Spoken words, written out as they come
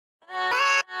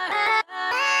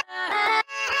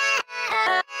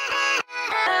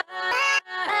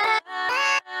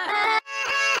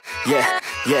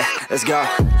Yeah, let's go.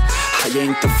 I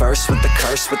ain't the first with the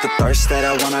curse, with the thirst that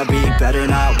I wanna be better,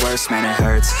 not worse, man it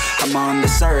hurts. I'm on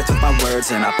this earth with my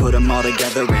words and I put them all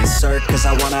together, insert, cause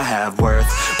I wanna have worth.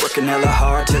 Working hella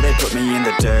hard till they put me in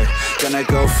the dirt. Gonna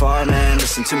go far, man,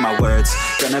 listen to my words.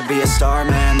 Gonna be a star,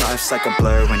 man, life's like a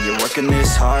blur. When you're working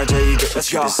this hard till you get what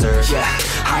you deserve. Yeah,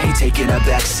 I ain't taking a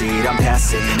backseat, I'm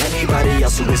passing anybody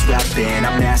else who is rapping.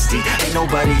 I'm nasty, ain't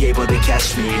nobody able to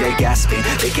catch me. They gasping,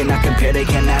 they cannot compare, they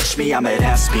can't match me. I'm at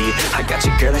half speed, I got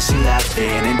your girl and she laughing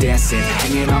and dancing,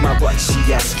 hanging on my butt, she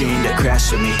asking to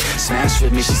crash with me, smash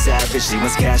with me, she savage, she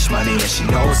wants cash money, and she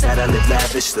knows that I live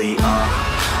lavishly.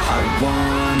 I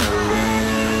wanna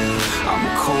live, I'm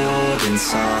cold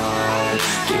inside,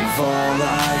 give all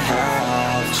I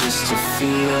have just to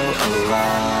feel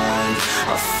alive.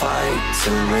 I fight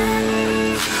to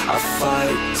live, I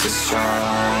fight to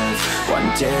strive, one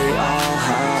day I'll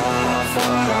have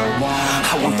what I want.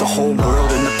 I want the whole world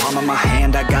in the palm of my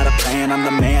hand, I got a plan, I'm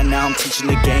the man, now I'm teaching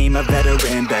the game, a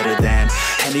veteran, better than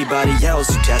anybody else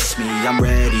who tests me. I'm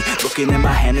ready, looking at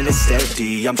my hand and it's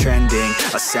steady. I'm trending,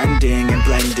 ascending and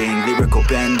blending, lyrical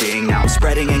bending. Now I'm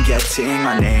spreading and getting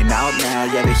my name out now.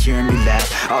 Yeah, they hearing me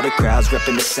laugh, all the crowds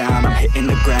repping the sound. I'm hitting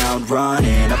the ground,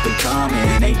 running, up and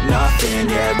coming, ain't nothing.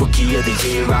 Yeah, rookie of the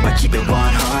year, I'ma keep it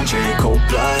 100.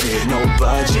 Cold-blooded, no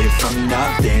budget, from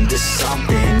nothing to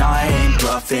something. I ain't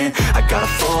bluffing, I got a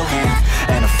full hand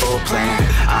and a full plan.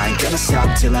 I ain't gonna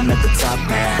stop till I'm at the top,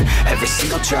 man. Every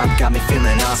single drop got me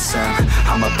feeling awesome.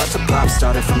 I'm about to pop,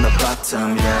 started from the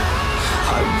bottom, yeah.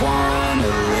 I wanna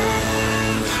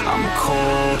live, I'm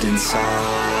cold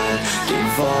inside,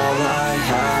 give all I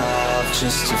have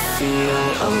just to feel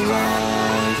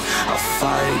alive. I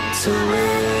fight to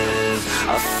live,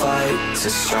 I fight to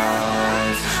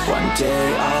strive, one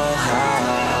day I'll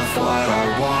have what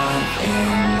I want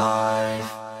in life.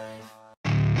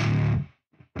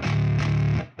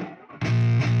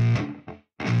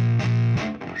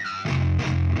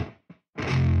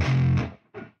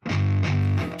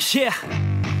 Yeah,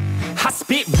 I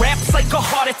spit raps like a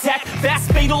heart attack,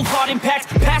 fast fatal heart impact,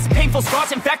 past painful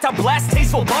scars. In fact, I blast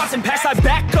tasteful bars and packs. I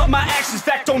back up my actions,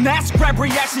 fact don't ask, grab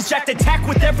reactions, jacked attack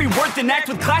with every word, then act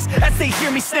with class as they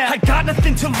hear me snap. I got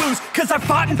nothing to lose, cause I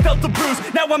fought and felt the bruise.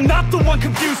 Now I'm not the one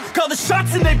confused, call the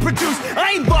shots and they produce.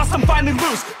 I ain't lost, I'm finally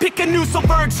loose, pick a new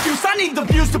silver excuse. I need the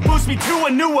views to boost me to a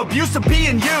new abuse of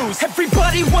being used.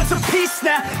 Everybody wants a piece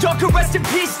now, y'all can rest in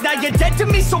peace now. You're dead to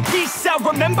me, so peace out,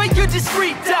 remember you're just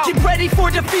freaked out. Get ready for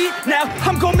defeat now,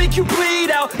 I'm gonna make you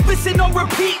bleed out. Listen on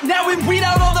repeat now and weed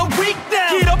out all the weak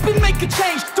now. Get up and make a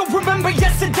change, don't remember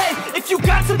yesterday. If you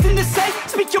got something to say,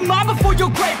 speak your mind before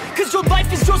your grave, cause your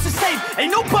life is yours to save.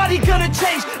 Ain't nobody gonna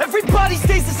change, everybody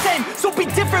stays the same. So be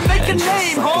different, make a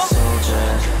name, like huh? A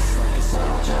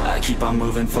soldier, I keep on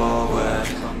moving forward,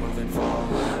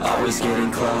 always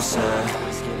getting closer.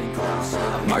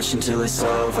 I march until it's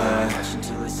over,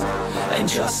 and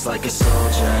just like a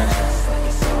soldier,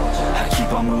 I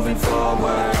keep on moving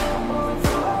forward,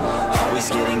 always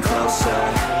getting closer.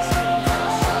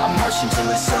 I march until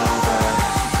it's over,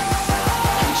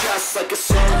 and just like a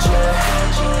soldier,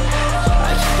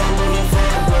 I keep on moving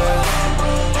forward,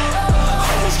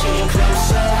 always getting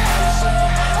closer.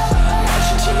 March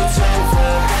until it's over,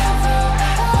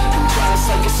 and just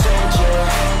like a soldier,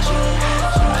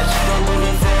 I keep on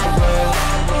moving forward,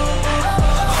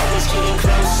 always getting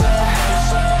closer.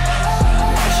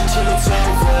 March until it's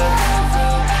over.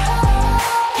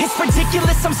 It's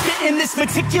ridiculous, I'm spitting this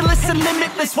meticulous and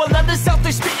limitless, while others out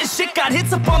there spitting shit got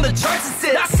hits up on the charts and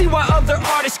shit. I see why other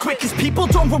artists quit, cause people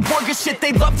don't reward good shit.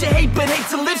 They love to hate but hate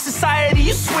to live. Society,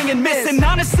 you swing and miss, and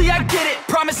honestly I get it.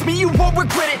 Promise me you won't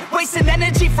regret it, wasting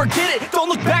energy, forget it. Don't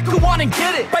look back, go on and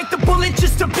get it. Bite the bullet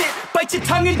just a bit, bite your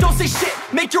tongue and don't say shit.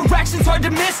 Make your actions hard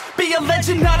to miss, be a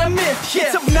legend not a myth. Yeah.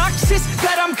 It's obnoxious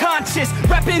that I'm conscious,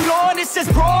 rapping honest as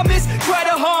promise. Try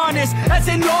to harness, as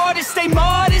an artist stay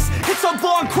modest. It's a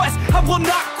long quest, I will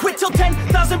not quit till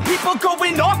 10,000 people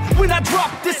going off when I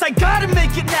drop this. I gotta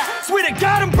make it now, swear to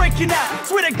God I'm breaking out.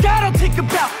 Swear to God I'll take a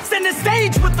bow, stand the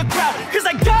stage with the crowd, cause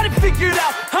I got it figured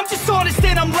out. I'm just honest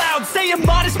and I'm loud, saying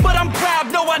modest but I'm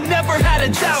proud. No, I never had a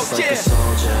doubt, just like a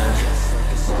soldier,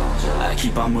 I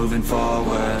keep on moving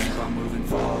forward,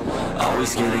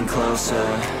 always getting closer.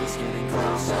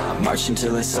 I march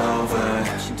until it's over,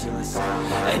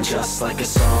 and just like a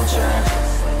soldier,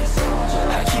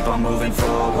 I keep on moving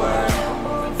forward,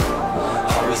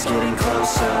 always getting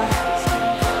closer.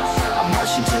 I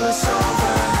march until it's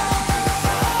over,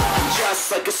 and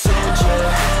just like a soldier,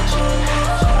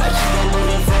 I keep on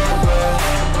moving forward,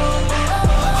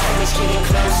 always getting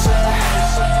closer.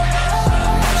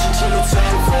 March until it's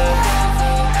over,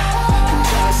 and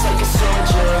just like a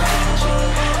soldier,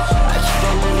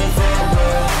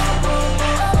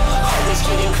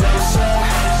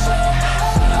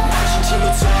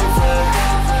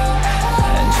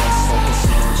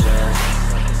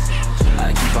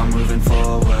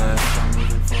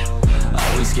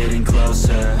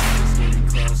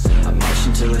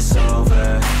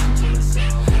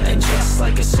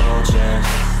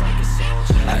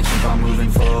 keep on moving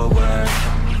forward,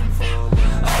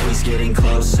 always getting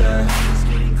closer.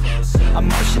 I'm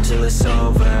marching till it's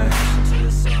over.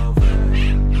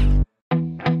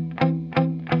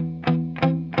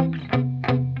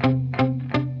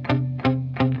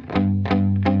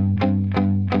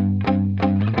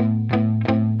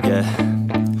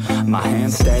 My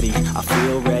hands steady, I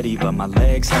feel ready, but my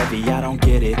legs heavy, I don't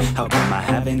get it. How come I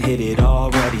haven't hit it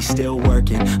already? Still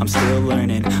working, I'm still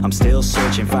learning, I'm still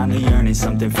searching, finally earning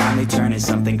something, finally turning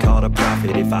something called a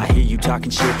profit. If I hear you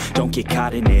talking shit, don't get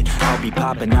caught in it. I'll be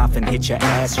popping off and hit your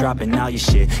ass, dropping all your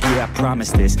shit. Yeah, I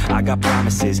promise this, I got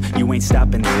promises, you ain't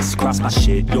stopping this. Cross my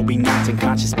shit, you'll be knocked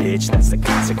unconscious, bitch. That's the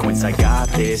consequence, I got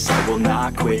this, I will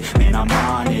not quit. Man, I'm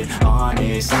on it,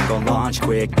 honest, I'm gon' launch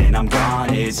quick, then I'm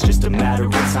gone. It's just a matter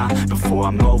of time before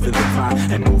I'm over the climb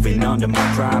and moving under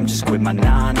my prime. Just quit my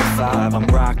 9 to 5, I'm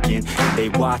rocking and they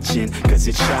watching, cause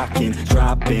it's shocking.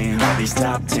 Dropping all these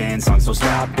top 10 songs, so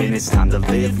stopping. It's time to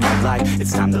live my life,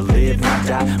 it's time to live, not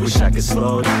die. Wish I could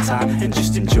slow down time and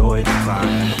just enjoy the climb.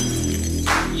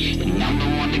 And I'm the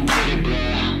one to get it, bro.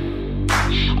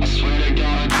 I swear to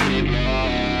God I get it,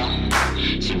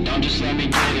 bro. So don't just let me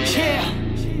get it.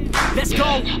 Yeah, let's go.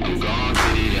 I'm gonna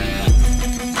get it, yeah.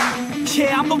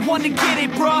 Yeah, I'm the one to get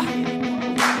it, bruh.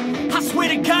 I swear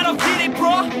to God I'll get it,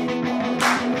 bruh.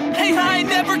 Hey, I ain't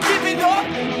never giving up.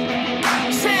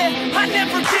 Yeah, I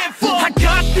never give up. I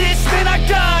got this, man, I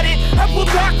got it. I will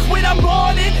not quit, I'm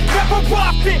on it. Never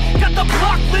off it. Got the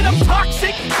block lit, I'm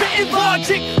toxic. Spitting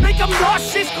logic, make them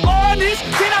nauseous. Honest,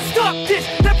 can I stop this?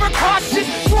 Never cautious,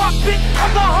 drop it.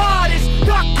 I'm the hardest.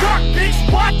 Knock, knock, bitch,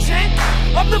 watch it.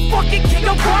 I'm the fucking king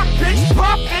of rock, bitch.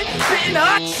 Profit, spitting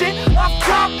hot shit. Off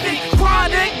topic,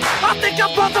 chronic. I think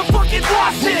I'm motherfucking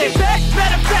lost it. Take it back,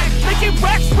 matter of fact, making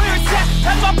racks where it's at.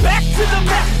 Have my back to the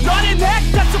mat, not an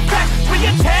act, that's a fact. We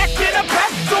attack in a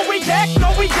pack, don't react,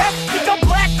 no react. Think I'm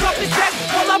black, up his ass,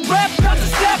 while I rap, not to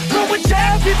snap. Throw a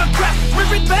jab, give a crap.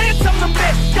 We're advanced, I'm the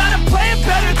man. Got a plan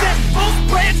better than most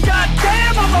brands.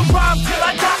 Goddamn, I'ma rhyme till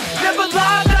I die. Never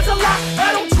lie, that's a lie.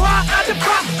 I don't try, I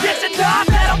defy. Get to die,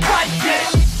 that I'm right,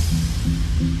 yeah.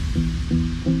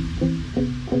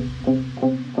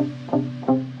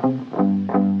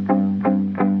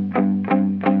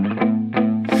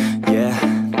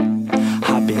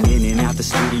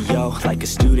 Like a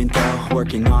student though,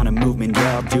 working on a movement,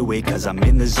 yeah, I'll do it cause I'm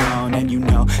in the zone. And you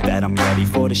know that I'm ready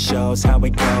for the shows. How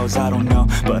it goes, I don't know,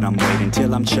 but I'm waiting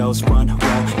till I'm chose. Front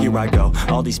row, here I go.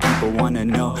 All these people wanna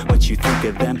know what you think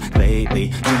of them lately.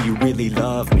 Do you really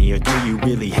love me or do you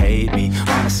really hate me?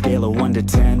 On a scale of 1 to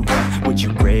 10, what would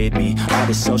you grade me? All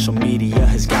this social media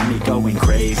has got me going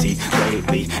crazy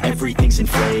lately. Everything's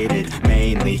inflated,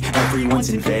 mainly everyone's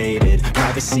invaded.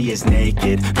 Privacy is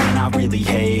naked, man, I really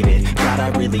hate it. God, I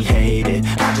really hate it.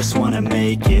 I just wanna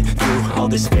make it through all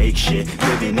this fake shit.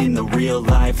 Living in the real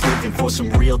life, living for some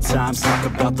real times. Talk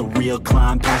about the real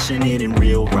climb, passionate in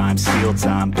real rhymes. Steal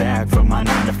time back from my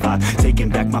 9 to 5, taking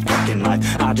back my fucking life.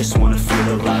 I just wanna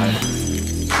feel alive.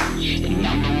 And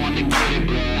I'm the one to get it,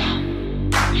 bro.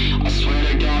 I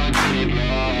swear to God I get it,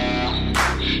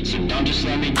 bro. So don't just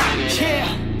let me get it.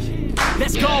 Yeah,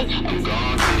 let's go. I'm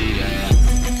gonna get it, yeah.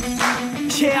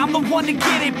 Yeah, I'm the one to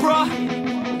get it, bruh.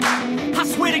 I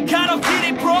swear to God I'll get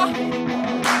it, bruh.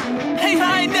 Hey,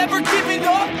 I ain't never giving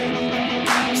up.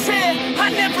 Yeah, I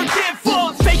never give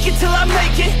up. Fake it till I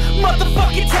make it.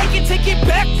 Motherfucking take it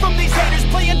back from these haters.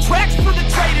 Playing tracks for the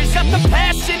traitors. Got the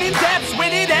passion in depths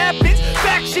when it happens.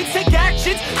 Factions take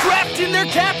actions, drafting their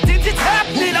captains. It's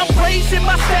happening, I'm raising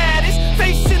my status.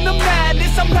 Facing the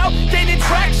madness, I'm out gaining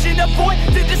traction. Avoid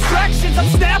the distractions, I'm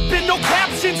snapping, no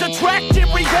captions. Attracting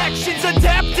reactions,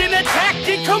 adapting,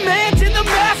 attacking, commanding the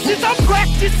masses. I'm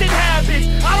practicing habits,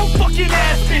 I don't fucking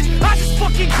ask bitch. I just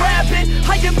fucking grab it,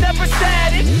 I am never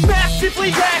static.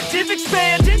 Massively active,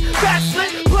 expanding,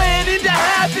 backslid, planning to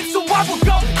have it. So I will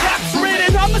go capture it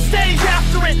and I'ma stay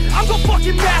after it. I'm gonna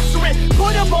fucking master it,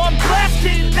 put them on blast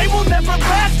it. They will never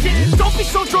last it, don't be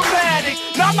so dramatic.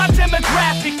 Not my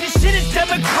demographic, this shit is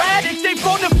democratic. They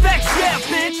vote effects, yeah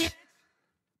bitch.